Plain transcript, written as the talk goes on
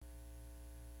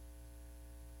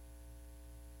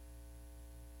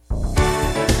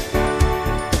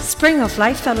Spring of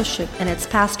Life Fellowship and its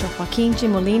pastor Joaquin G.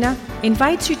 Molina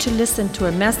invites you to listen to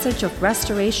a message of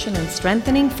restoration and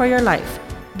strengthening for your life.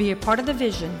 Be a part of the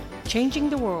vision,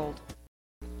 changing the world.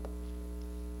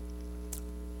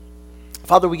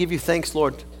 Father, we give you thanks,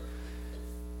 Lord,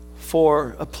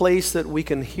 for a place that we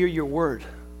can hear your word,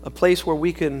 a place where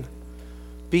we can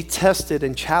be tested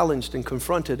and challenged and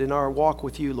confronted in our walk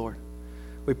with you, Lord.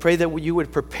 We pray that you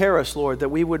would prepare us, Lord, that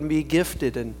we would be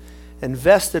gifted and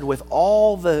vested with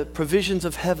all the provisions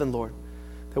of heaven, Lord,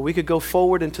 that we could go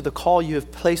forward into the call you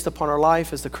have placed upon our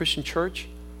life as the Christian church.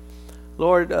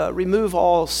 Lord, remove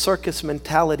all circus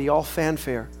mentality, all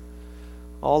fanfare,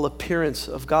 all appearance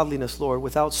of godliness, Lord,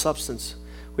 without substance.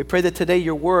 We pray that today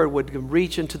your word would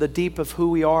reach into the deep of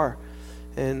who we are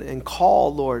and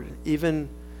call, Lord, even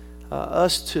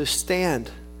us to stand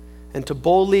and to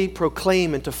boldly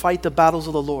proclaim and to fight the battles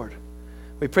of the Lord.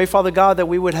 We pray, Father God, that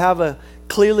we would have a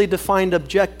clearly defined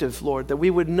objective, Lord, that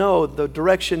we would know the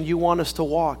direction you want us to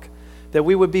walk, that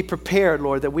we would be prepared,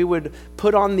 Lord, that we would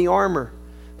put on the armor,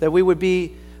 that we would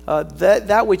be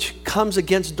that which comes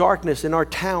against darkness in our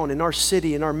town, in our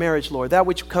city, in our marriage, Lord, that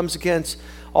which comes against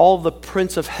all the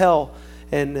prince of hell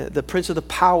and the prince of the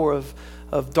power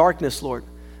of darkness, Lord,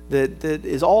 that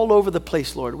is all over the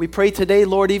place, Lord. We pray today,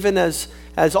 Lord, even as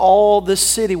all this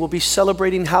city will be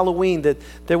celebrating Halloween, that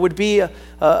there would be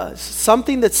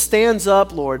something that stands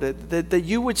up, Lord, that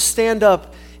you would stand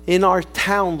up in our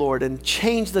town, Lord, and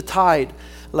change the tide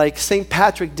like St.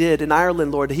 Patrick did in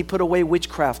Ireland, Lord. He put away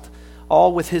witchcraft,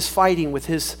 all with his fighting, with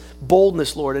his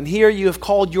boldness, Lord. And here you have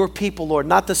called your people, Lord,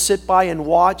 not to sit by and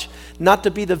watch, not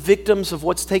to be the victims of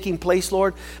what's taking place,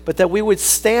 Lord, but that we would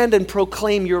stand and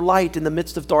proclaim your light in the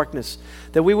midst of darkness,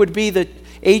 that we would be the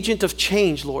agent of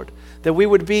change, Lord, that we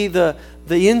would be the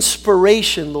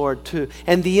inspiration, Lord,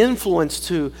 and the influence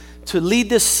to lead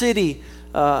this city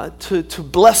to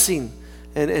blessing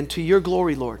and to your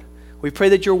glory, Lord. We pray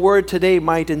that your word today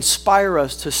might inspire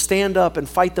us to stand up and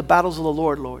fight the battles of the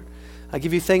Lord, Lord. I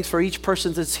give you thanks for each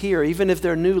person that's here, even if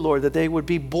they're new, Lord, that they would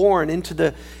be born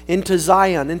into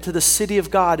Zion, into the city of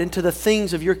God, into the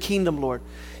things of your kingdom, Lord.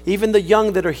 Even the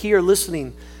young that are here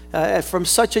listening, from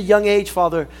such a young age,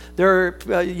 Father, there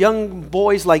are young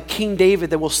boys like King David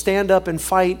that will stand up and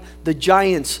fight the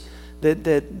giants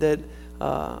that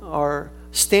are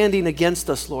standing against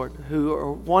us, Lord, who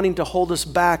are wanting to hold us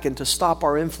back and to stop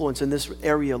our influence in this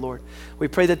area, Lord. We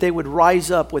pray that they would rise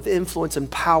up with influence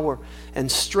and power and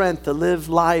strength to live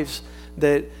lives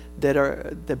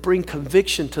that bring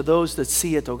conviction to those that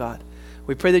see it, oh God.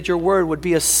 We pray that your word would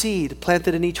be a seed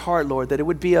planted in each heart, Lord, that it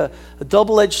would be a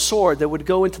double-edged sword that would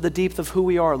go into the depth of who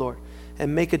we are, Lord,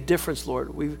 and make a difference,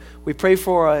 Lord. We pray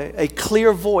for a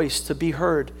clear voice to be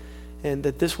heard, and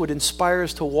that this would inspire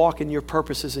us to walk in your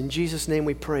purposes. In Jesus' name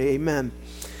we pray, amen.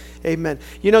 Amen.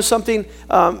 You know something?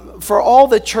 For all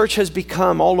that church has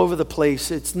become all over the place,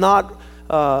 it's not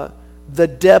the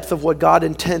depth of what God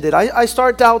intended. I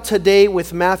start out today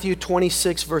with Matthew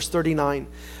 26, verse 39.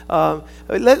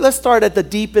 Let's start at the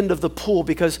deep end of the pool,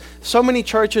 because so many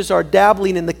churches are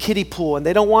dabbling in the kiddie pool and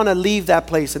they don't want to leave that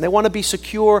place, and they want to be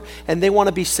secure and they want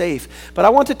to be safe. But I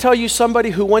want to tell you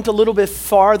somebody who went a little bit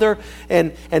farther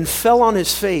and fell on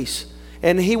his face.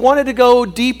 And he wanted to go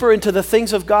deeper into the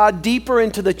things of God, deeper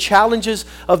into the challenges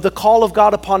of the call of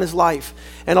God upon his life.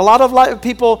 And a lot of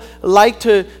people like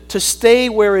to stay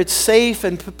where it's safe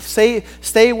and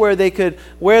stay where they could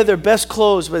wear their best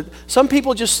clothes. But some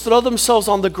people just throw themselves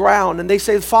on the ground and they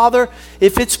say, Father,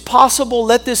 if it's possible,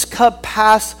 let this cup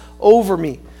pass over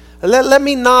me. Let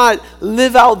me not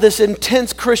live out this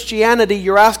intense Christianity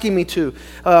you're asking me to.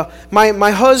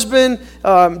 My husband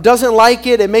doesn't like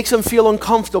it. It makes him feel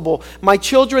uncomfortable. My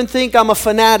children think I'm a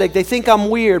fanatic. They think I'm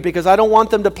weird because I don't want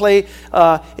them to play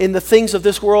in the things of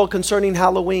this world concerning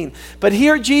Halloween. But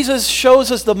here Jesus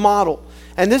shows us the model.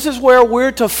 And this is where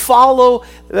we're to follow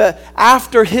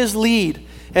after his lead.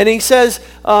 And he says,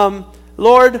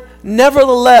 Lord,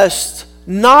 nevertheless,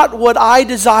 not what I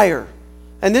desire.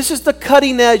 And this is the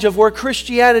cutting edge of where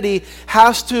Christianity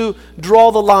has to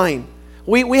draw the line.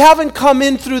 We haven't come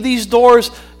in through these doors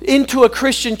into a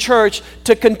Christian church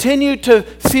to continue to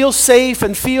feel safe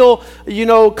and feel,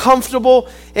 comfortable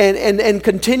and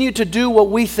continue to do what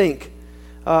we think.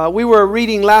 We were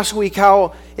reading last week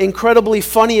how incredibly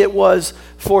funny it was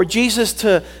for Jesus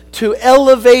to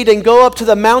elevate and go up to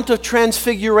the Mount of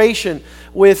Transfiguration,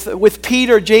 with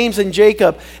Peter, James, and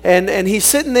Jacob. And he's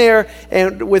sitting there,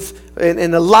 and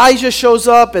Elijah shows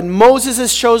up, and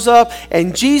Moses shows up,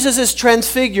 and Jesus is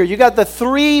transfigured. You got the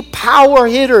three power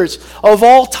hitters of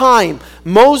all time.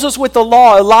 Moses with the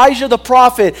law, Elijah the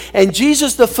prophet, and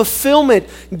Jesus the fulfillment,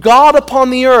 God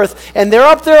upon the earth. And they're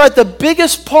up there at the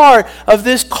biggest part of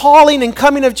this calling and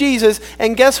coming of Jesus.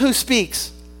 And guess who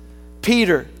speaks?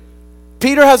 Peter.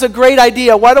 Peter has a great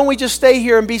idea. Why don't we just stay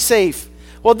here and be safe?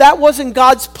 Well, that wasn't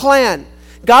God's plan.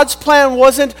 God's plan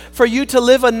wasn't for you to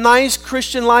live a nice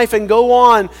Christian life and go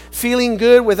on feeling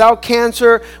good without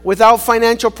cancer, without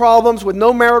financial problems, with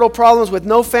no marital problems, with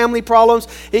no family problems.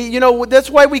 You know, that's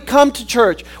why we come to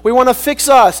church. We want to fix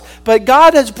us. But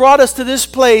God has brought us to this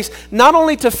place not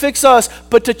only to fix us,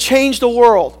 but to change the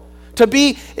world. To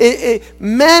be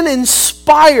men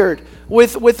inspired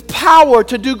with power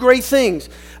to do great things.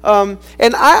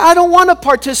 And I don't want to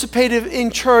participate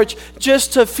in church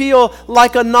just to feel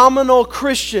like a nominal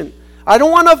Christian. I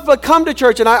don't want to come to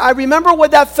church. And I remember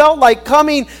what that felt like,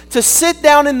 coming to sit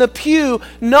down in the pew,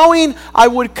 knowing I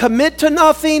would commit to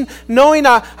nothing, knowing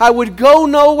I would go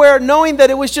nowhere, knowing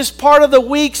that it was just part of the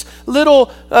week's little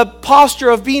posture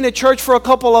of being at church for a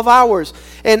couple of hours.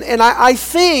 And I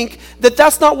think that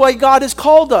that's not why God has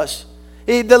called us.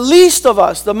 The least of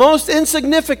us, the most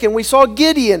insignificant. We saw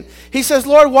Gideon. He says,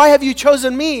 Lord, why have you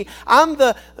chosen me? I'm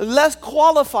the less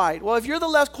qualified. Well, if you're the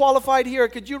less qualified here,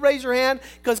 could you raise your hand?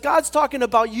 Because God's talking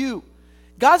about you.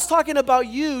 God's talking about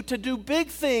you to do big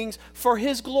things for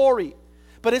His glory.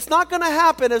 But it's not going to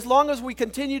happen as long as we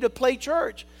continue to play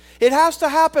church. It has to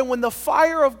happen when the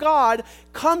fire of God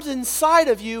comes inside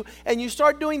of you and you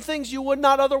start doing things you would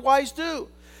not otherwise do.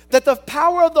 That the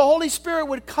power of the Holy Spirit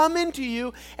would come into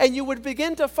you and you would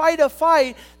begin to fight a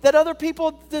fight that other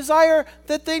people desire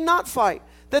that they not fight.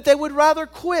 That they would rather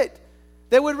quit.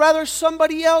 They would rather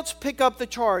somebody else pick up the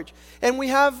charge. And we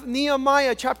have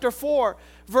Nehemiah chapter 4,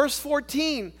 verse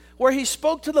 14, where he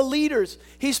spoke to the leaders.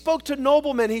 He spoke to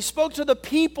noblemen. He spoke to the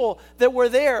people that were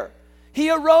there.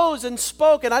 He arose and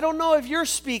spoke. And I don't know if you're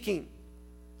speaking.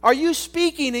 Are you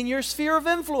speaking in your sphere of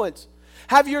influence?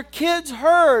 Have your kids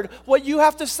heard what you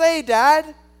have to say,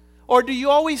 Dad? Or do you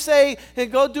always say, hey,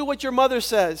 go do what your mother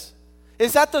says?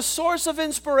 Is that the source of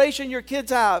inspiration your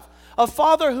kids have? A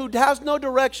father who has no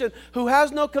direction, who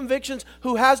has no convictions,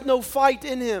 who has no fight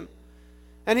in him.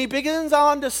 And he begins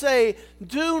on to say,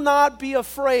 do not be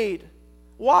afraid.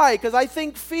 Why? Because I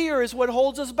think fear is what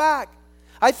holds us back.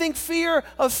 I think fear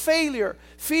of failure,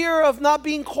 fear of not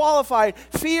being qualified,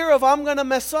 fear of I'm going to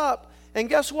mess up. And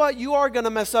guess what? You are going to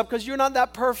mess up because you're not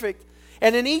that perfect.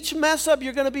 And in each mess up,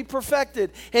 you're going to be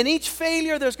perfected. In each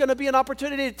failure, there's going to be an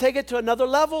opportunity to take it to another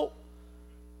level.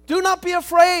 Do not be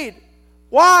afraid.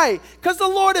 Why? Because the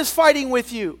Lord is fighting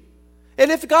with you.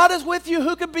 And if God is with you,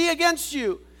 who could be against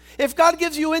you? If God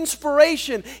gives you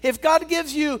inspiration, if God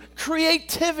gives you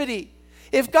creativity,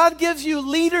 if God gives you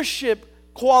leadership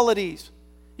qualities,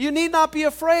 you need not be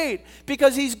afraid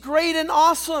because He's great and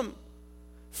awesome.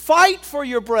 Fight for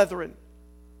your brethren.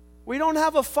 We don't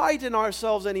have a fight in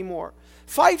ourselves anymore.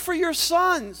 Fight for your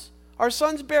sons. Our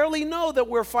sons barely know that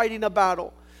we're fighting a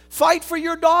battle. Fight for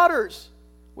your daughters.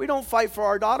 We don't fight for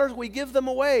our daughters. We give them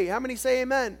away. How many say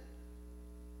amen?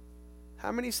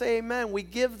 How many say amen? We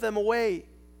give them away.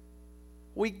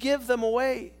 We give them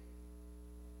away.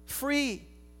 Free.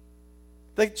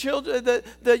 The children,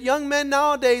 the young men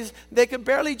nowadays, they could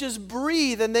barely just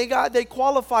breathe and they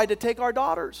qualified to take our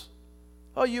daughters.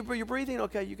 Oh, you're breathing?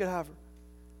 Okay, you can have her.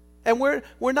 And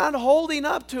we're not holding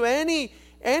up to any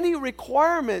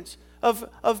requirements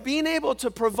of being able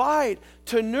to provide,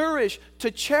 to nourish,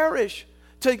 to cherish,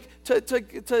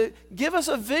 to give us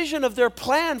a vision of their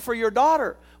plan for your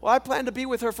daughter. Well, I plan to be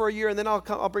with her for a year and then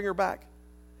I'll bring her back.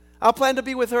 I'll plan to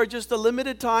be with her just a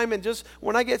limited time, and just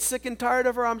when I get sick and tired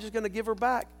of her, I'm just going to give her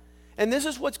back. And this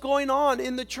is what's going on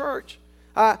in the church.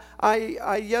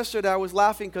 Yesterday I was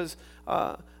laughing because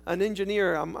an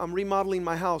engineer, I'm remodeling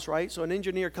my house, right? So an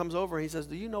engineer comes over and he says,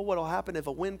 do you know what will happen if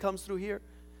a wind comes through here?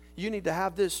 You need to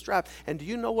have this strap. And do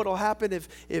you know what will happen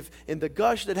if in the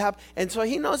gush that happens? And so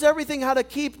he knows everything how to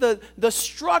keep the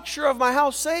structure of my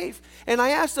house safe. And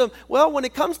I asked him, well, when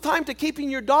it comes time to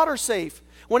keeping your daughter safe,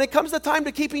 when it comes to time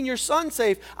to keeping your son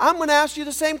safe, I'm going to ask you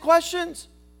the same questions.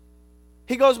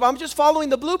 He goes, well, I'm just following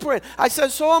the blueprint. I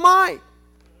said, so am I.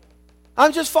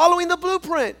 I'm just following the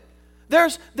blueprint.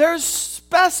 There's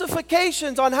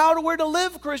specifications on we're to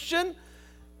live, Christian.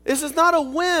 This is not a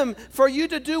whim for you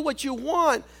to do what you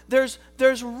want. There's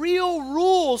real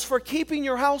rules for keeping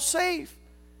your house safe.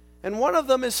 And one of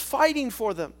them is fighting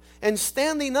for them and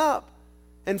standing up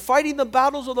and fighting the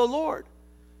battles of the Lord.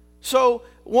 So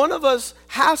one of us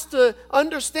has to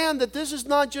understand that this is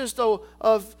not just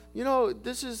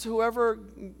this is whoever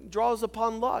draws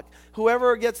upon luck.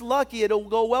 Whoever gets lucky, it'll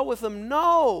go well with them.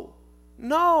 No.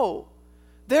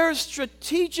 There's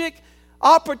strategic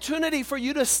opportunity for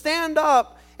you to stand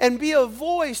up and be a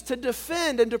voice to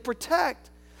defend and to protect.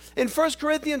 In 1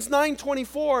 Corinthians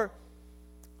 9:24,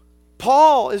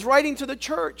 Paul is writing to the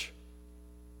church.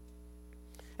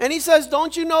 And he says,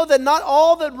 don't you know that not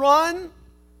all that run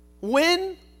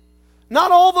win?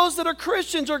 Not all those that are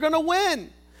Christians are going to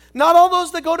win. Not all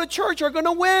those that go to church are going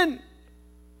to win.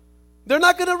 They're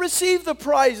not going to receive the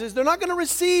prizes. They're not going to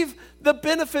receive the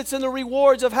benefits and the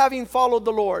rewards of having followed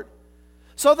the Lord.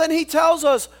 So then he tells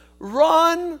us,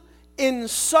 run in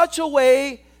such a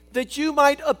way that you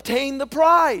might obtain the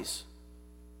prize.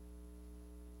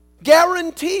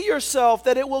 Guarantee yourself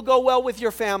that it will go well with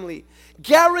your family.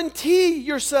 Guarantee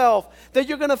yourself that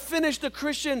you're going to finish the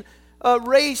Christian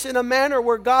race in a manner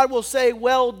where God will say,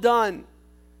 well done.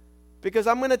 Because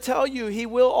I'm going to tell you, He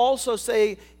will also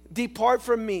say, depart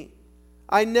from me.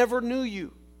 I never knew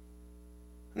you.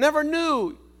 Never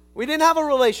knew. We didn't have a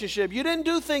relationship. You didn't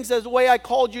do things as the way I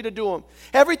called you to do them.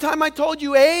 Every time I told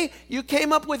you A, you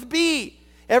came up with B.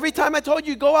 Every time I told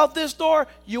you go out this door,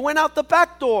 you went out the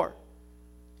back door.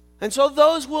 And so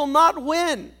those will not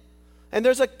win. And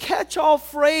there's a catch-all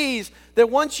phrase that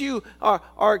once you are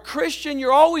a Christian,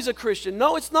 you're always a Christian.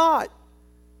 No, it's not.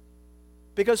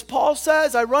 Because Paul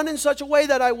says, I run in such a way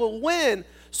that I will win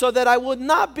so that I will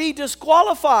not be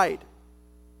disqualified.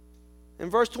 In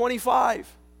verse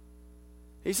 25,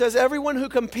 he says, everyone who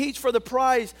competes for the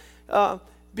prize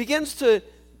begins to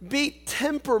be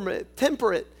temperate.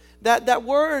 That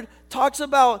word talks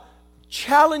about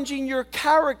challenging your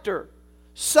character.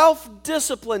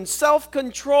 Self-disciplined,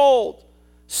 self-controlled,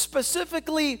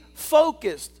 specifically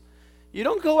focused. You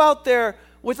don't go out there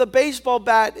with a baseball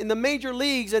bat in the major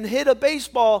leagues and hit a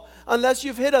baseball unless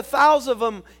you've hit 1,000 of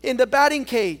them in the batting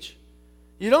cage.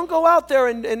 You don't go out there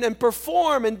and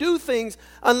perform and do things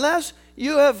unless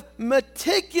you have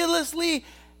meticulously,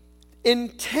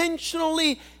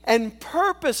 intentionally, and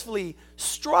purposefully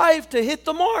strived to hit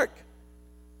the mark.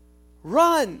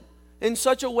 Run in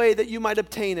such a way that you might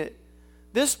obtain it.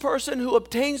 This person who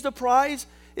obtains the prize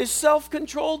is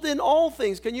self-controlled in all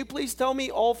things. Can you please tell me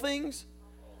all things?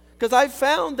 Because I've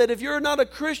found that if you're not a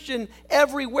Christian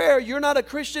everywhere, you're not a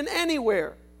Christian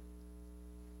anywhere.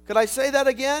 Could I say that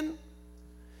again?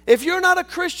 If you're not a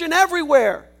Christian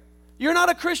everywhere, you're not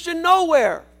a Christian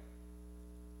nowhere.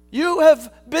 You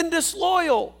have been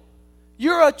disloyal.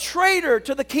 You're a traitor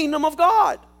to the kingdom of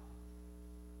God.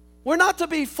 We're not to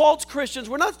be false Christians.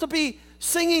 We're not to be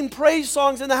singing praise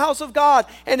songs in the house of God,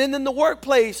 and then in the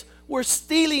workplace we're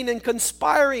stealing and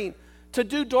conspiring to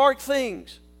do dark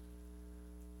things.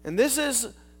 And this is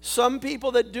some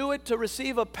people that do it to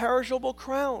receive a perishable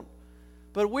crown.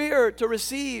 But we're to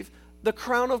receive the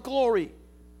crown of glory.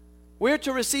 We're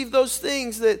to receive those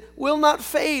things that will not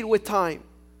fade with time.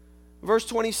 Verse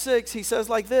 26, he says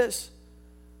like this,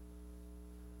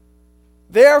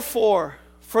 therefore,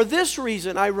 for this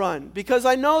reason I run, because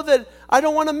I know that I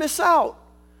don't want to miss out.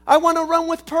 I want to run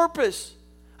with purpose.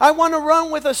 I want to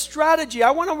run with a strategy.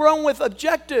 I want to run with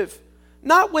objective,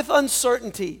 not with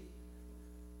uncertainty.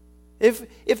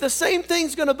 If the same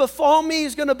thing's going to befall me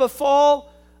is going to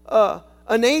befall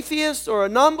an atheist or a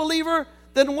non-believer,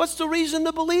 then what's the reason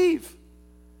to believe?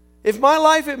 If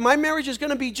my marriage is going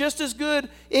to be just as good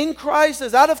in Christ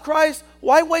as out of Christ,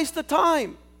 why waste the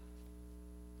time?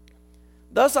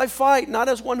 Thus I fight, not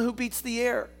as one who beats the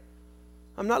air.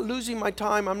 I'm not losing my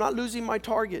time. I'm not losing my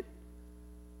target.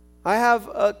 I have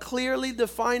a clearly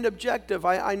defined objective.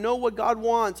 I know what God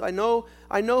wants. I know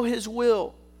His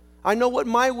will. I know what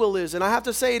my will is. And I have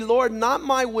to say, Lord, not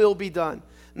my will be done.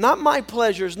 Not my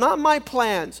pleasures, not my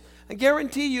plans. I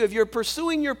guarantee you, if you're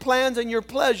pursuing your plans and your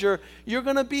pleasure, you're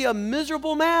going to be a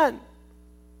miserable man.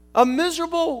 A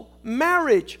miserable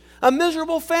marriage. A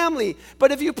miserable family.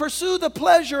 But if you pursue the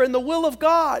pleasure and the will of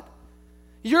God,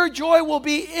 your joy will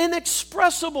be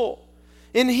inexpressible.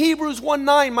 In Hebrews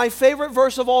 1:9, my favorite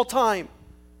verse of all time.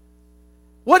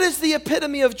 What is the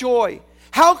epitome of joy?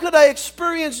 How could I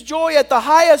experience joy at the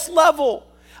highest level?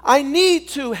 I need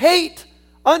to hate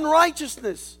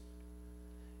unrighteousness.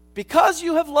 Because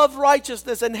you have loved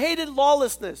righteousness and hated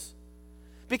lawlessness,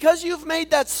 because you've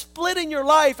made that split in your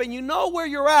life and you know where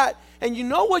you're at and you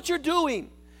know what you're doing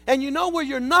and you know where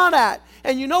you're not at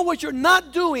and you know what you're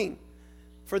not doing,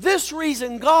 for this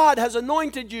reason God has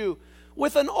anointed you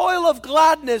with an oil of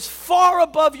gladness far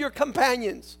above your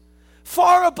companions,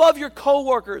 far above your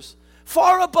co-workers,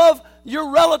 far above your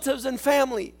relatives and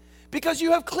family, because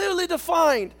you have clearly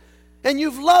defined and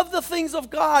you've loved the things of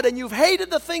God and you've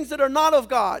hated the things that are not of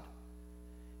God,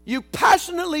 you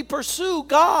passionately pursue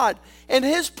God and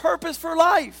His purpose for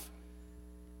life,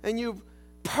 and you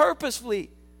purposefully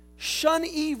shun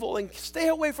evil and stay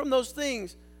away from those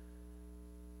things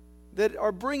that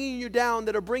are bringing you down,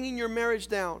 that are bringing your marriage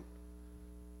down.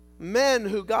 Men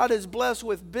who God has blessed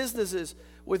with businesses,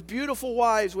 with beautiful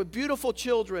wives, with beautiful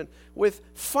children, with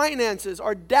finances,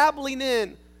 are dabbling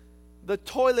in the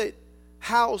toilet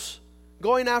house,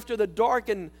 going after the dark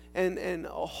and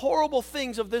horrible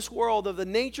things of this world, of the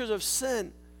natures of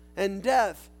sin and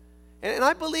death. And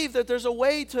I believe that there's a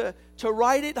way to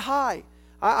ride it high.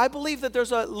 I believe that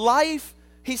there's a life.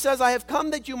 He says, I have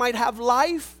come that you might have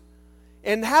life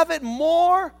and have it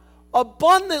more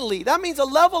abundantly. That means a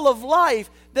level of life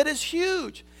that is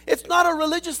huge. It's not a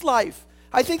religious life.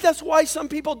 I think that's why some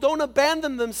people don't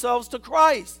abandon themselves to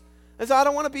Christ. They say, I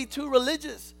don't want to be too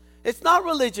religious. It's not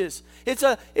religious. It's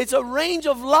a range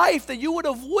of life that you would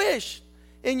have wished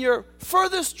in your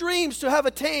furthest dreams to have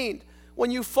attained when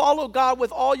you follow God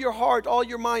with all your heart, all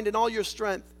your mind, and all your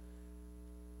strength.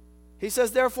 He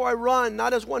says, therefore I run,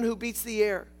 not as one who beats the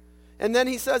air. And then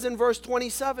he says in verse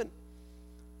 27,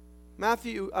 1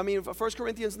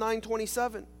 Corinthians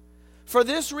 9:27, for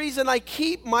this reason I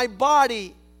keep my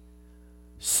body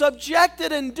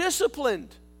subjected and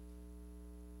disciplined.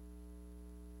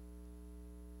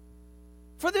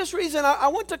 For this reason, I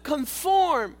want to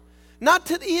conform, not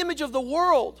to the image of the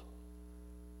world.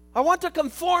 I want to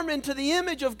conform into the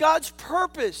image of God's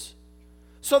purpose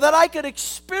so that I could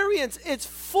experience its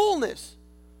fullness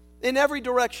in every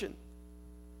direction.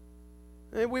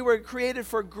 And we were created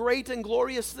for great and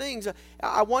glorious things.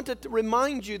 I wanted to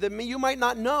remind you that you might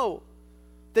not know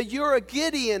that you're a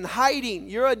Gideon hiding.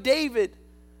 You're a David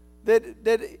that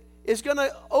is going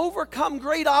to overcome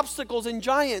great obstacles and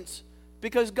giants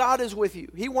because God is with you.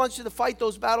 He wants you to fight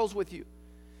those battles with you.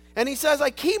 And he says, I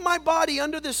keep my body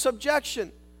under this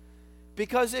subjection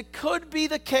because it could be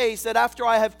the case that after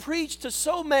I have preached to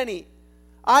so many,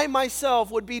 I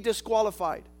myself would be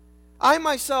disqualified. I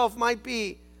myself might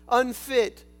be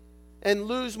unfit and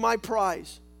lose my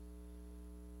prize.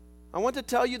 I want to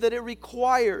tell you that it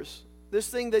requires this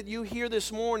thing that you hear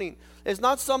this morning. It's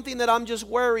not something that I'm just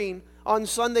wearing on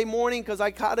Sunday morning because I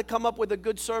got to come up with a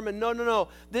good sermon. No.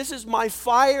 This is my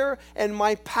fire and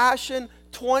my passion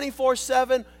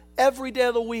 24/7, every day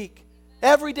of the week,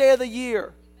 every day of the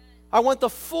year. I want the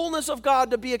fullness of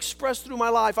God to be expressed through my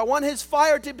life. I want His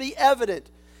fire to be evident.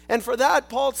 And for that,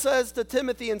 Paul says to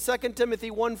Timothy in 2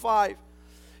 Timothy 1:5,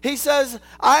 he says,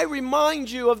 I remind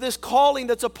you of this calling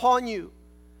that's upon you,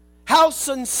 how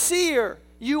sincere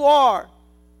you are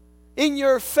in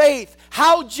your faith,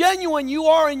 how genuine you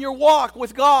are in your walk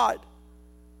with God.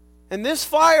 And this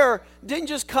fire didn't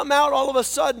just come out all of a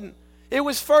sudden. It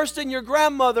was first in your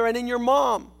grandmother and in your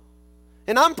mom.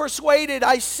 And I'm persuaded,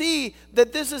 I see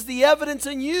that this is the evidence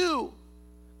in you.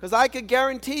 Because I could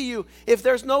guarantee you, if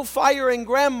there's no fire in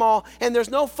grandma and there's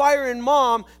no fire in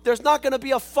mom, there's not going to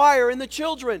be a fire in the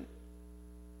children.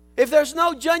 If there's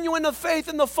no genuine faith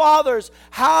in the fathers,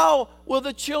 how will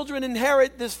the children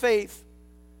inherit this faith?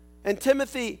 And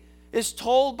Timothy is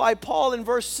told by Paul in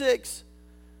verse 6,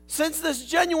 since this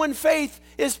genuine faith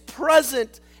is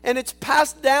present and it's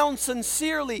passed down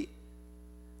sincerely,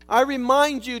 I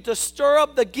remind you to stir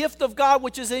up the gift of God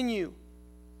which is in you.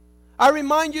 I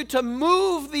remind you to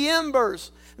move the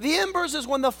embers. The embers is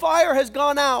when the fire has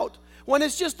gone out, when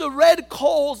it's just the red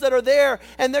coals that are there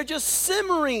and they're just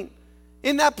simmering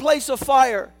in that place of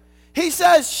fire. He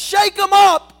says, shake them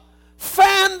up,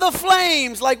 fan the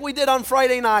flames like we did on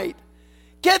Friday night.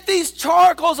 Get these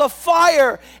charcoals of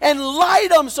fire and light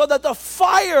them so that the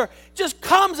fire just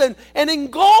comes and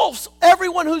engulfs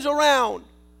everyone who's around.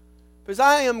 Because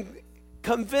I am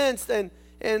convinced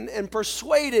and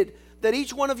persuaded that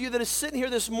each one of you that is sitting here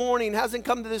this morning hasn't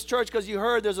come to this church because you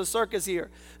heard there's a circus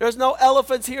here. There's no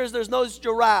elephants here. There's no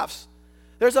giraffes.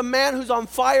 There's a man who's on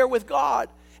fire with God.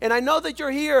 And I know that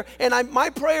you're here, and my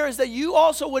prayer is that you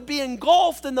also would be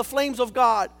engulfed in the flames of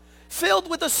God, filled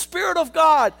with the Spirit of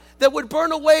God that would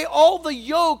burn away all the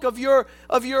yoke of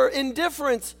your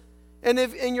indifference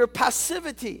and your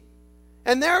passivity.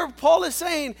 And there Paul is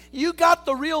saying, you got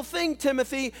the real thing,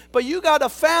 Timothy, but you got to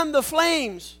fan the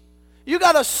flames. You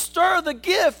got to stir the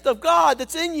gift of God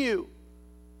that's in you,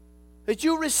 that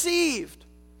you received.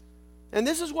 And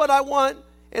this is what I want,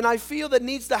 and I feel that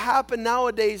needs to happen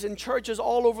nowadays in churches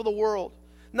all over the world.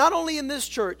 Not only in this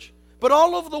church, but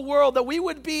all over the world, that we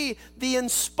would be the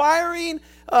inspiring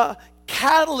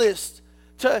catalyst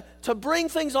to bring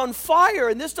things on fire.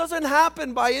 And this doesn't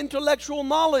happen by intellectual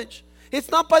knowledge. It's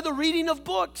not by the reading of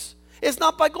books. It's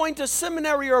not by going to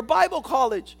seminary or Bible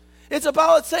college. It's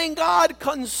about saying, God,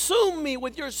 consume me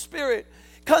with your spirit.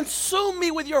 Consume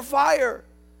me with your fire.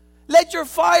 Let your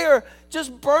fire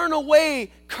just burn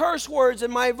away curse words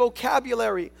in my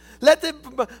vocabulary. Let it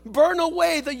burn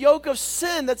away the yoke of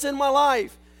sin that's in my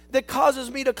life that causes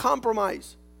me to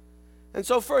compromise. And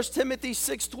so 1 Timothy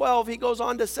 6:12, he goes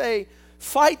on to say,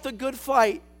 fight the good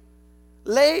fight.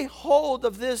 Lay hold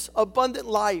of this abundant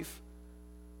life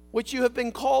which you have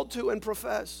been called to and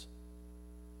profess.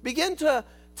 Begin to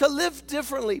live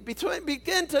differently.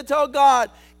 Begin to tell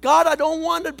God, God, I don't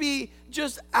want to be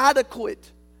just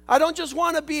adequate. I don't just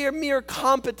want to be a mere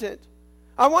competent.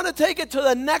 I want to take it to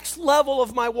the next level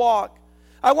of my walk.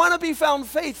 I want to be found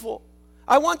faithful.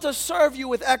 I want to serve you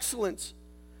with excellence.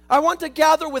 I want to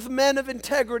gather with men of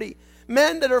integrity,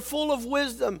 men that are full of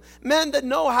wisdom, men that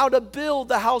know how to build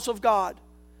the house of God,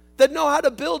 that know how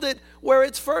to build it where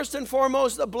it's first and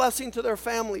foremost a blessing to their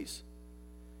families.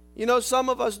 You know, some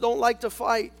of us don't like to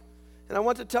fight. And I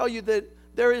want to tell you that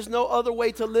there is no other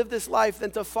way to live this life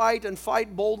than to fight and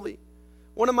fight boldly.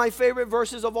 One of my favorite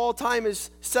verses of all time is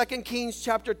 2 Kings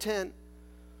chapter 10,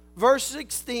 verse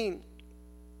 16.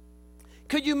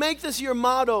 Could you make this your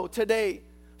motto today,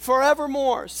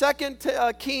 forevermore? 2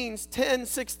 Kings 10,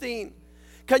 16.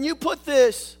 Can you put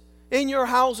this in your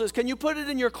houses? Can you put it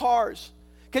in your cars?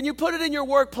 Can you put it in your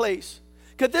workplace?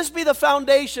 Could this be the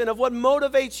foundation of what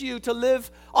motivates you to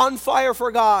live on fire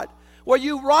for God? Where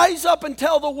you rise up and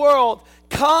tell the world,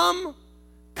 come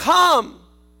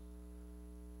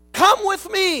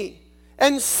with me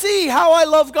and see how I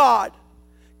love God.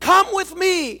 Come with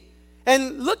me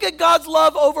and look at God's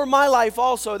love over my life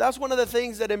also. That's one of the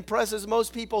things that impresses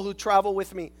most people who travel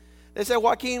with me. They say,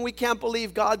 Joaquin, we can't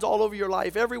believe God's all over your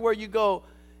life. Everywhere you go,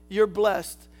 you're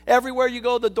blessed. Everywhere you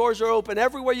go, the doors are open.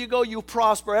 Everywhere you go, you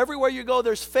prosper. Everywhere you go,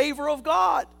 there's favor of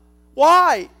God.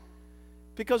 Why?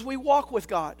 Because we walk with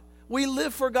God. We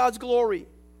live for God's glory.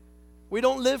 We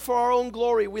don't live for our own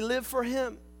glory. We live for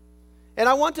Him. And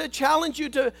I want to challenge you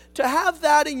to have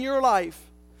that in your life.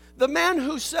 The man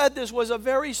who said this was a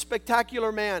very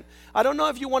spectacular man. I don't know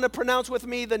if you want to pronounce with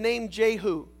me the name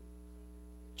Jehu.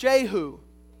 Jehu.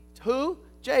 Who?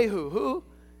 Jehu. Who?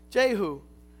 Jehu.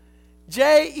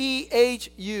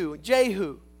 Jehu.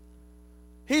 Jehu.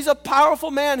 He's a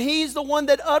powerful man. He's the one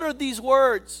that uttered these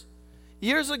words.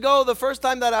 Years ago, the first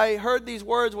time that I heard these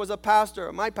words was a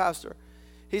pastor, my pastor.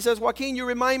 He says, Joaquin, you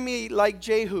remind me like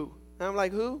Jehu. And I'm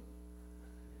like, who?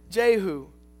 Jehu.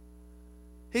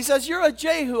 He says, you're a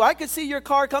Jehu. I could see your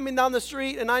car coming down the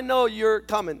street and I know you're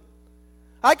coming.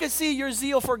 I could see your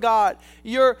zeal for God,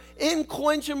 your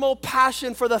unquenchable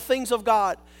passion for the things of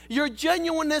God, your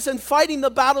genuineness in fighting the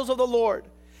battles of the Lord.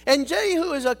 And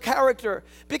Jehu is a character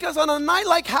because on a night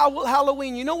like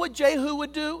Halloween, you know what Jehu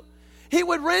would do? He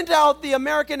would rent out the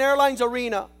American Airlines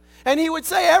Arena and he would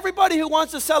say, everybody who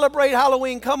wants to celebrate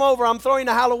Halloween, come over. I'm throwing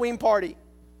a Halloween party.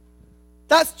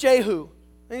 That's Jehu.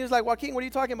 And he was like, Joaquin, what are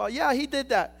you talking about? Yeah, he did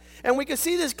that. And we can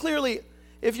see this clearly.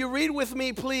 If you read with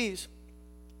me, please.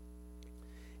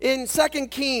 In 2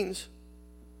 Kings,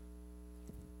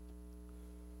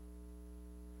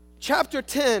 chapter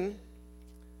 10,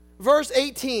 verse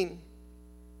 18.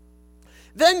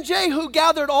 Then Jehu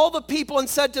gathered all the people and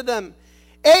said to them,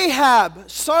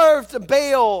 Ahab served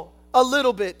Baal a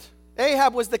little bit.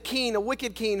 Ahab was the king, a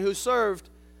wicked king who served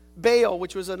Baal,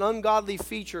 which was an ungodly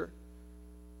feature.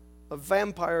 A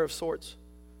vampire of sorts.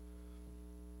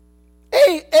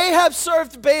 Ahab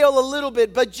served Baal a little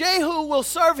bit, but Jehu will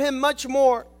serve him much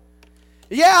more.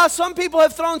 Yeah, some people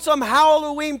have thrown some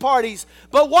Halloween parties,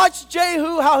 but watch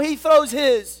Jehu how he throws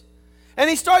his. And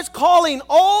he starts calling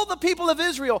all the people of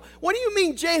Israel. What do you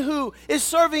mean Jehu is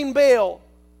serving Baal?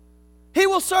 He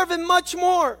will serve him much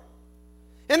more.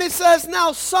 And it says,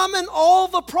 now summon all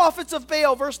the prophets of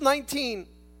Baal, verse 19.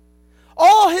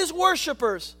 All his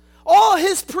worshipers, all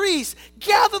his priests,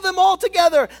 gather them all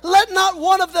together. Let not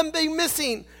one of them be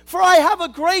missing, for I have a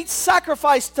great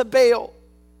sacrifice to Baal.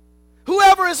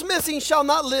 Whoever is missing shall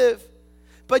not live.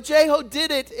 But Jehu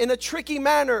did it in a tricky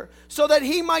manner so that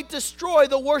he might destroy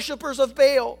the worshipers of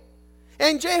Baal.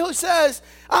 And Jehu says,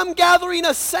 I'm gathering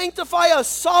a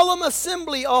solemn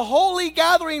assembly, a holy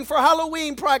gathering for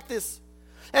Halloween practice.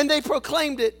 And they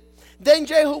proclaimed it. Then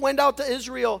Jehu went out to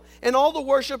Israel, and all the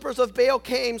worshipers of Baal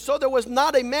came, so there was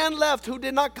not a man left who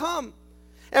did not come.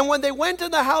 And when they went to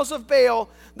the house of Baal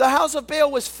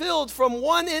was filled from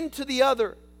one end to the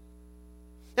other.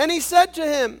 And he said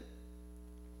to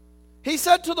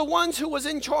the ones who was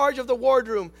in charge of the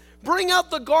wardroom, bring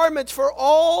out the garments for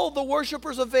all the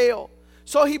worshipers of Baal.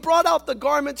 So he brought out the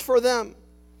garments for them.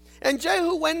 And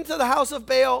Jehu went into the house of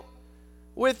Baal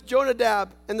with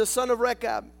Jonadab and the son of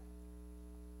Rechab.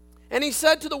 And he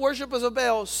said to the worshipers of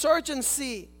Baal, search and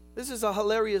see. This is a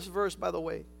hilarious verse, by the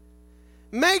way.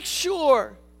 Make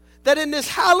sure that in this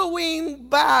Halloween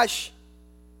bash,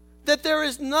 that there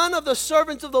is none of the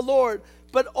servants of the Lord,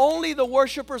 but only the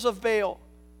worshipers of Baal.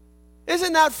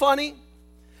 Isn't that funny?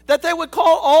 That they would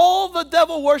call all the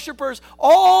devil worshipers,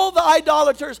 all the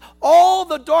idolaters, all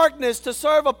the darkness to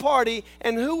serve a party,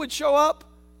 and who would show up?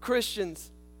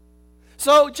 Christians.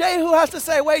 So Jehu has to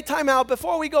say, wait, time out,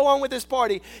 before we go on with this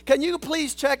party, can you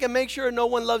please check and make sure no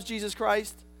one loves Jesus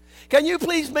Christ? Can you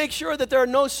please make sure that there are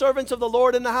no servants of the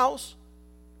Lord in the house?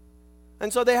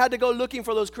 And so they had to go looking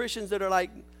for those Christians that are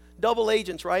like double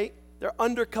agents, right? They're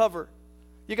undercover.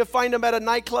 You can find them at a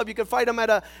nightclub. You can find them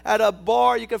at a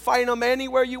bar. You can find them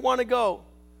anywhere you want to go.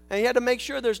 And he had to make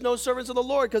sure there's no servants of the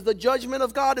Lord, because the judgment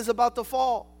of God is about to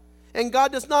fall. And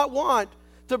God does not want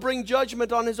to bring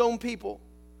judgment on his own people.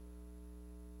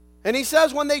 And he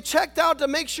says when they checked out to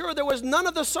make sure there was none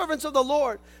of the servants of the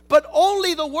Lord, but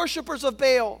only the worshipers of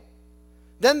Baal,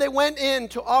 then they went in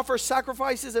to offer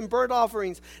sacrifices and burnt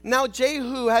offerings. Now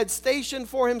Jehu had stationed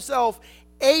for himself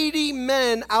 80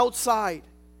 men outside.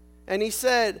 And he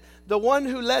said, the one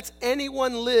who lets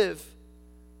anyone live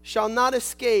shall not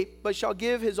escape, but shall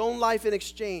give his own life in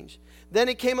exchange. Then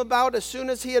it came about, as soon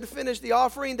as he had finished the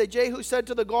offering, that Jehu said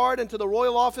to the guard and to the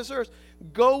royal officers,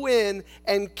 go in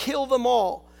and kill them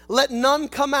all. Let none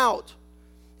come out.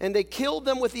 And they killed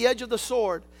them with the edge of the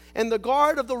sword. And the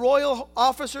guard of the royal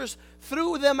officers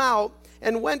threw them out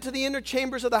and went to the inner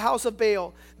chambers of the house of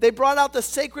Baal. They brought out the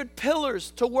sacred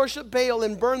pillars to worship Baal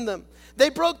and burned them. They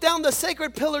broke down the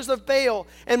sacred pillars of Baal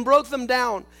and broke them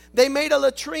down. They made a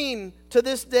latrine to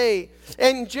this day.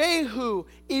 And Jehu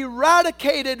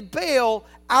eradicated Baal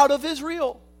out of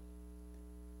Israel.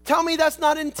 Tell me that's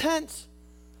not intense.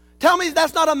 Tell me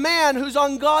that's not a man who's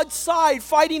on God's side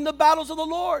fighting the battles of the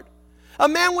Lord. A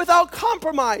man without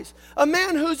compromise. A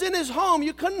man who's in his home.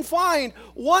 You couldn't find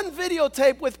one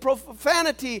videotape with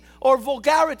profanity or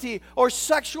vulgarity or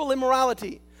sexual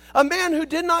immorality. A man who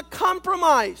did not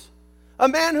compromise. A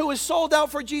man who was sold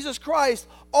out for Jesus Christ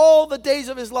all the days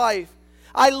of his life.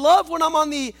 I love when I'm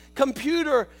on the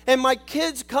computer and my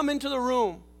kids come into the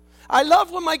room. I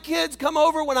love when my kids come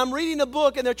over when I'm reading a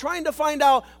book and they're trying to find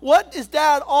out, what is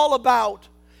dad all about?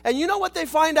 And you know what they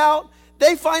find out?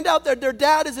 They find out that their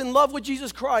dad is in love with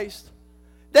Jesus Christ.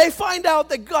 They find out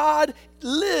that God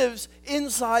lives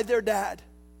inside their dad.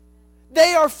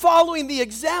 They are following the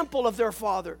example of their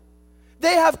father.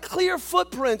 They have clear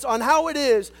footprints on how it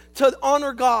is to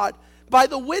honor God by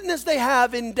the witness they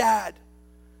have in dad.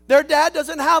 Their dad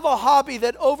doesn't have a hobby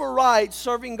that overrides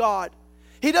serving God.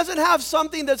 He doesn't have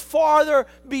something that's farther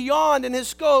beyond in his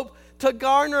scope to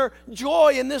garner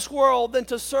joy in this world than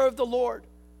to serve the Lord.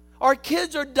 Our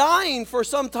kids are dying for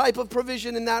some type of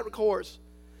provision in that course.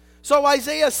 So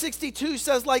Isaiah 62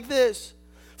 says like this,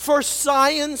 for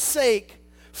Zion's sake,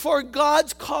 for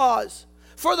God's cause,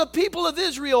 for the people of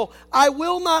Israel, I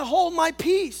will not hold my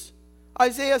peace.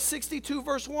 Isaiah 62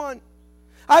 verse 1.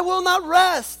 I will not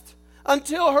rest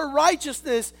until her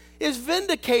righteousness is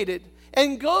vindicated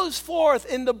and goes forth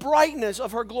in the brightness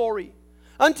of her glory,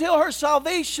 until her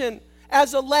salvation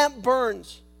as a lamp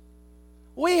burns.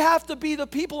 We have to be the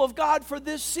people of God for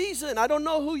this season. I don't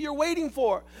know who you're waiting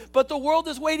for, but the world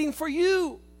is waiting for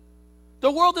you. The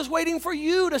world is waiting for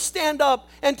you to stand up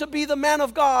and to be the man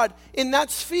of God in that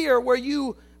sphere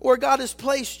where God has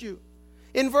placed you.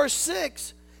 In verse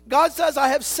 6, God says, I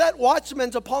have set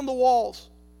watchmen upon the walls.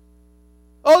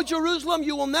 O Jerusalem,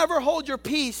 you will never hold your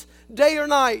peace day or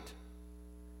night.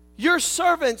 Your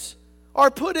servants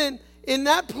are put in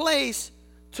that place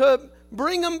to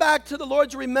bring them back to the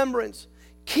Lord's remembrance.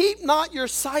 Keep not your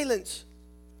silence.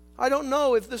 I don't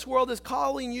know if this world is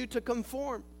calling you to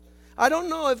conform. I don't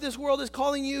know if this world is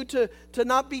calling you to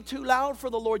not be too loud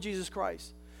for the Lord Jesus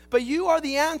Christ. But you are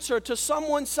the answer to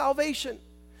someone's salvation.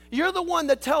 You're the one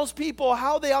that tells people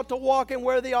how they ought to walk and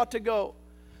where they ought to go.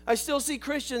 I still see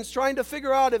Christians trying to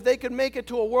figure out if they can make it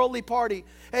to a worldly party.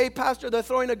 Hey, pastor, they're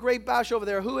throwing a great bash over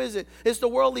there. Who is it? It's the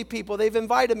worldly people. They've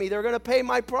invited me. They're going to pay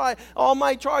all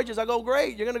my charges. I go,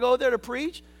 great. You're going to go there to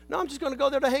preach? No, I'm just going to go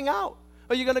there to hang out.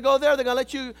 Are you going to go there? They're going to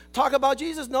let you talk about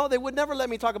Jesus? No, they would never let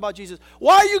me talk about Jesus.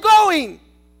 Why are you going?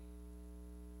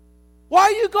 Why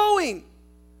are you going?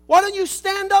 Why don't you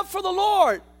stand up for the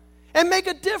Lord and make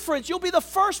a difference? You'll be the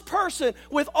first person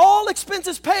with all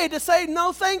expenses paid to say,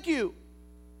 no, thank you.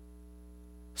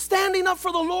 Standing up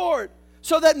for the Lord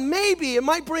so that maybe it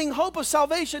might bring hope of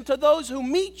salvation to those who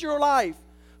meet your life,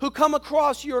 who come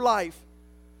across your life.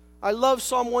 I love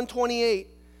Psalm 128.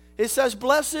 It says,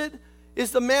 blessed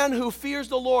is the man who fears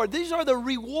the Lord. These are the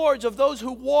rewards of those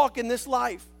who walk in this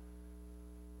life.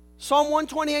 Psalm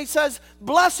 128 says,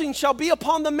 blessing shall be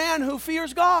upon the man who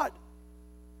fears God.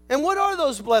 And what are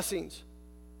those blessings?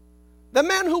 The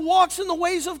man who walks in the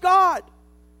ways of God.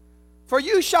 For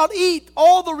you shall eat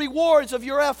all the rewards of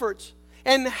your efforts,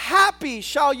 and happy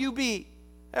shall you be.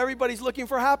 Everybody's looking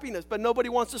for happiness, but nobody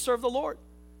wants to serve the Lord.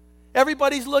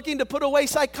 Everybody's looking to put away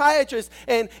psychiatrists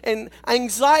and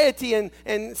anxiety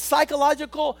and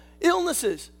psychological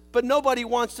illnesses, but nobody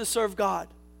wants to serve God.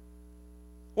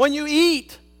 When you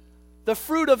eat the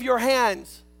fruit of your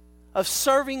hands, of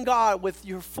serving God with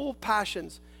your full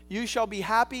passions, you shall be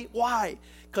happy. Why?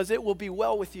 Because it will be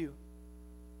well with you.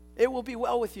 It will be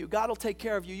well with you. God will take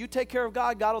care of you. You take care of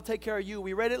God, God will take care of you.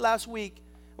 We read it last week,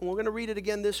 and we're going to read it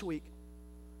again this week.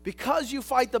 Because you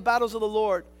fight the battles of the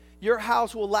Lord, your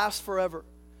house will last forever.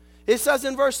 It says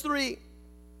in verse 3,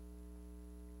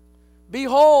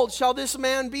 behold, shall this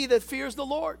man be that fears the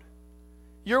Lord.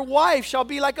 Your wife shall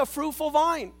be like a fruitful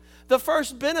vine. The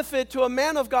first benefit to a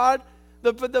man of God,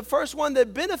 the first one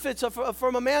that benefits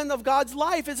from a man of God's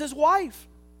life is his wife.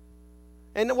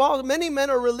 And while many men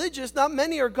are religious, not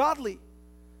many are godly.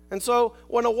 And so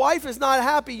when a wife is not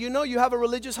happy, you know you have a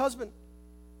religious husband.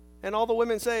 And all the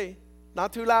women say,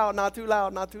 not too loud, not too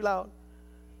loud, not too loud.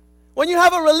 When you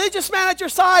have a religious man at your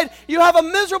side, you have a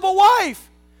miserable wife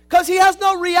because he has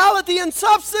no reality and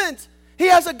substance. He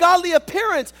has a godly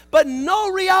appearance, but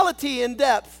no reality in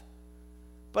depth.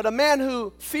 But a man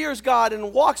who fears God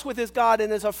and walks with his God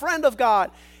and is a friend of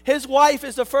God, his wife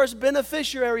is the first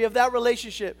beneficiary of that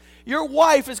relationship. Your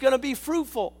wife is going to be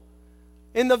fruitful.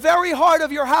 In the very heart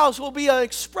of your house will be an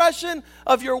expression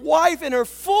of your wife in her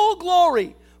full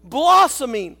glory,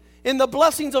 blossoming in the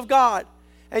blessings of God.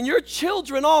 And your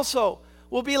children also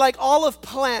will be like olive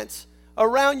plants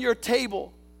around your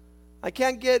table. I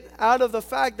can't get out of the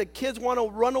fact that kids want to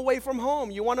run away from home.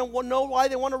 You want to know why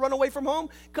they want to run away from home?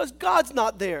 Because God's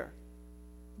not there.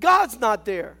 God's not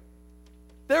there.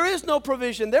 There is no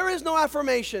provision. There is no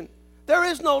affirmation. There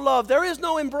is no love. There is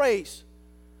no embrace.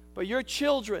 But your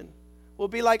children will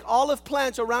be like olive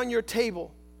plants around your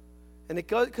table. And it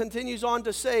continues on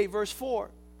to say, verse 4,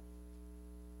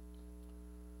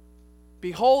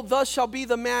 behold, thus shall be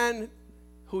the man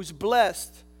who's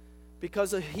blessed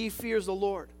because he fears the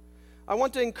Lord. I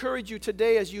want to encourage you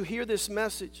today as you hear this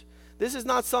message. This is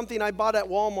not something I bought at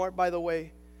Walmart, by the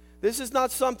way. This is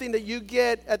not something that you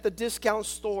get at the discount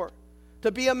store.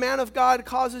 To be a man of God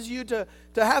causes you to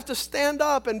have to stand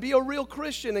up and be a real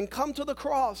Christian and come to the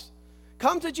cross.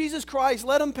 Come to Jesus Christ.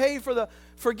 Let him pay for the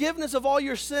forgiveness of all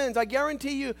your sins. I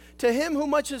guarantee you, to him who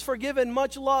much is forgiven,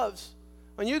 much loves.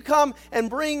 When you come and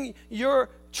bring your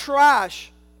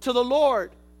trash to the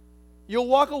Lord, you'll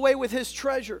walk away with his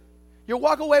treasure. You'll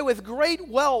walk away with great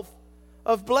wealth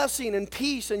of blessing and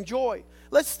peace and joy.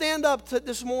 Let's stand up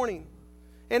this morning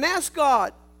and ask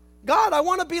God, God, I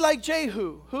want to be like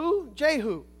Jehu. Who?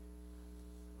 Jehu.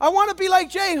 I want to be like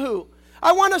Jehu.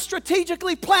 I want to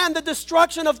strategically plan the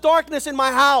destruction of darkness in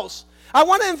my house. I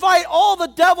want to invite all the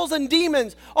devils and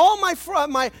demons, all my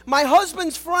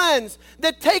husband's friends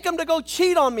that take him to go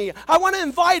cheat on me. I want to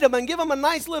invite them and give them a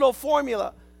nice little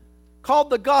formula called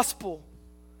the gospel.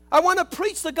 I want to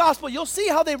preach the gospel. You'll see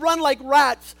how they run like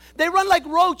rats. They run like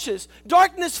roaches.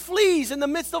 Darkness flees in the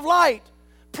midst of light.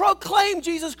 Proclaim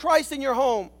Jesus Christ in your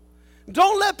home.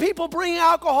 Don't let people bring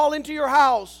alcohol into your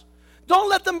house. Don't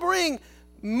let them bring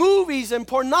movies and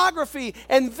pornography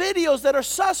and videos that are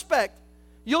suspect.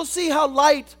 You'll see how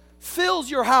light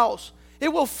fills your house.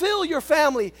 It will fill your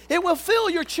family. It will fill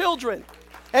your children.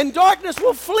 And darkness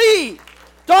will flee.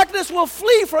 Darkness will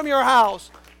flee from your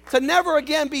house to never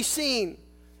again be seen.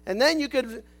 And then you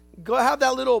could go have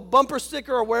that little bumper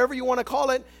sticker or wherever you want to call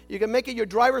it. You can make it your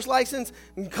driver's license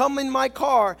and come in my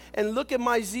car and look at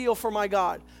my zeal for my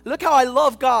God. Look how I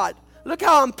love God. Look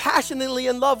how I'm passionately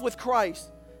in love with Christ.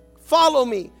 Follow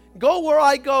me. Go where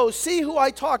I go. See who I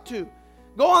talk to.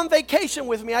 Go on vacation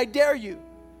with me. I dare you.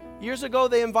 Years ago,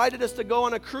 they invited us to go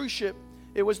on a cruise ship.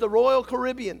 It was the Royal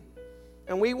Caribbean.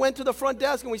 And we went to the front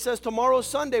desk and we says, tomorrow's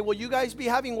Sunday. Will you guys be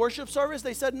having worship service?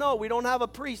 They said, no, we don't have a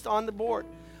priest on the board.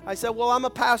 I said, well, I'm a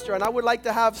pastor and I would like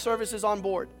to have services on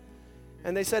board.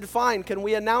 And they said, fine, can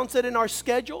we announce it in our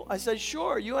schedule? I said,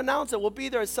 sure, you announce it. We'll be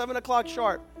there at 7 o'clock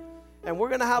sharp. And we're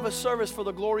going to have a service for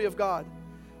the glory of God.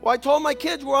 Well, I told my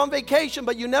kids we're on vacation,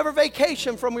 but you never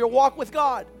vacation from your walk with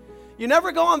God. You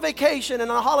never go on vacation and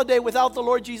on a holiday without the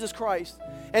Lord Jesus Christ.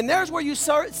 And there's where you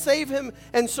save him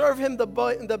and serve him the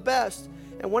best.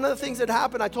 And one of the things that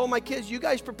happened, I told my kids, you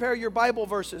guys prepare your Bible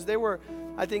verses. They were,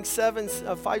 I think,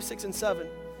 5, 6, and 7.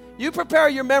 You prepare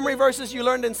your memory verses you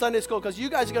learned in Sunday school because you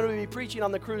guys are going to be preaching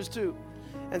on the cruise too.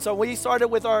 And so we started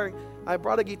with I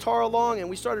brought a guitar along, and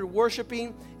we started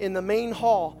worshiping in the main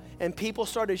hall, and people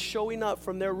started showing up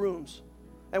from their rooms.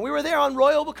 And we were there on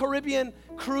Royal Caribbean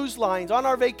cruise lines on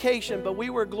our vacation, but we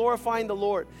were glorifying the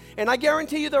Lord. And I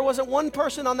guarantee you there wasn't one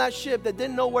person on that ship that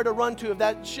didn't know where to run to if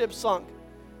that ship sunk.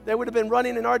 They would have been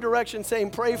running in our direction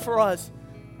saying, pray for us.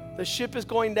 The ship is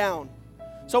going down.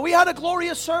 So we had a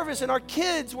glorious service, and our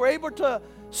kids were able to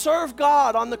serve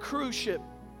God on the cruise ship.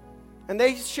 And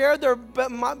they shared their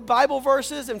Bible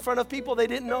verses in front of people they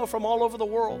didn't know from all over the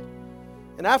world.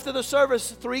 And after the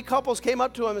service, 3 couples came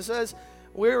up to him and says,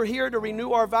 we're here to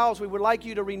renew our vows. We would like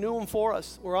you to renew them for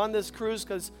us. We're on this cruise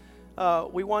because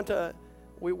we're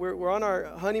on our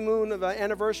honeymoon of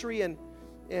anniversary, and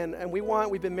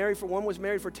we've been married one was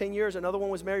married for 10 years, another one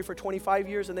was married for 25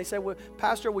 years, and they said, well,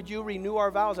 Pastor, would you renew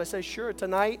our vows? I said, sure,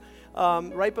 tonight,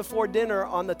 right before dinner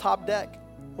on the top deck,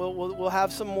 we'll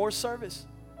have some more service.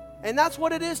 And that's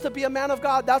what it is to be a man of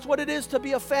God. That's what it is to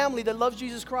be a family that loves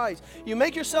Jesus Christ. You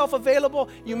make yourself available,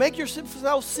 you make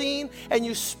yourself seen, and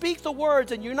you speak the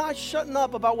words, and you're not shutting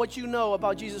up about what you know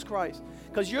about Jesus Christ.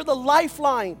 Because you're the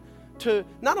lifeline to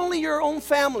not only your own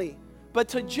family, but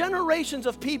to generations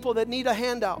of people that need a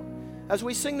handout. As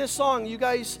we sing this song, you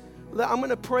guys, I'm going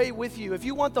to pray with you. If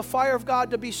you want the fire of God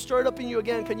to be stirred up in you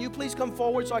again, can you please come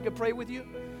forward so I can pray with you?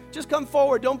 Just come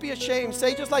forward. Don't be ashamed.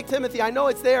 Say just like Timothy, I know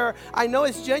it's there. I know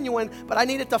it's genuine, but I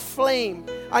need it to flame.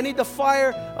 I need the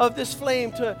fire of this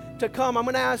flame to come. I'm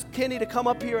going to ask Kenny to come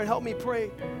up here and help me pray.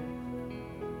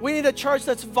 We need a church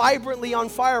that's vibrantly on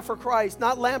fire for Christ,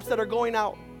 not lamps that are going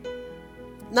out.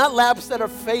 Not lamps that are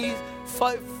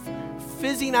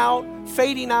fizzing out,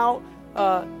 fading out,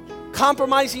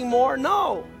 compromising more.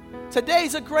 No.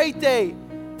 Today's a great day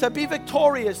to be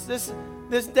victorious.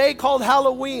 This day called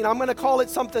Halloween, I'm going to call it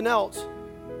something else.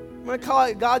 I'm going to call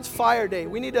it God's Fire Day.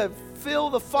 We need to feel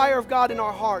the fire of God in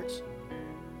our hearts.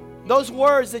 Those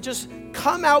words that just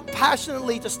come out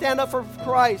passionately to stand up for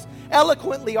Christ,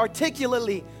 eloquently,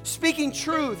 articulately, speaking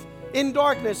truth in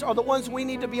darkness are the ones we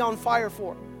need to be on fire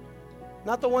for,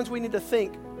 not the ones we need to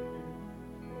think.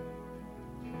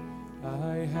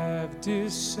 I have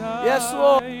decided Yes,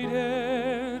 Lord.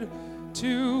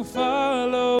 to follow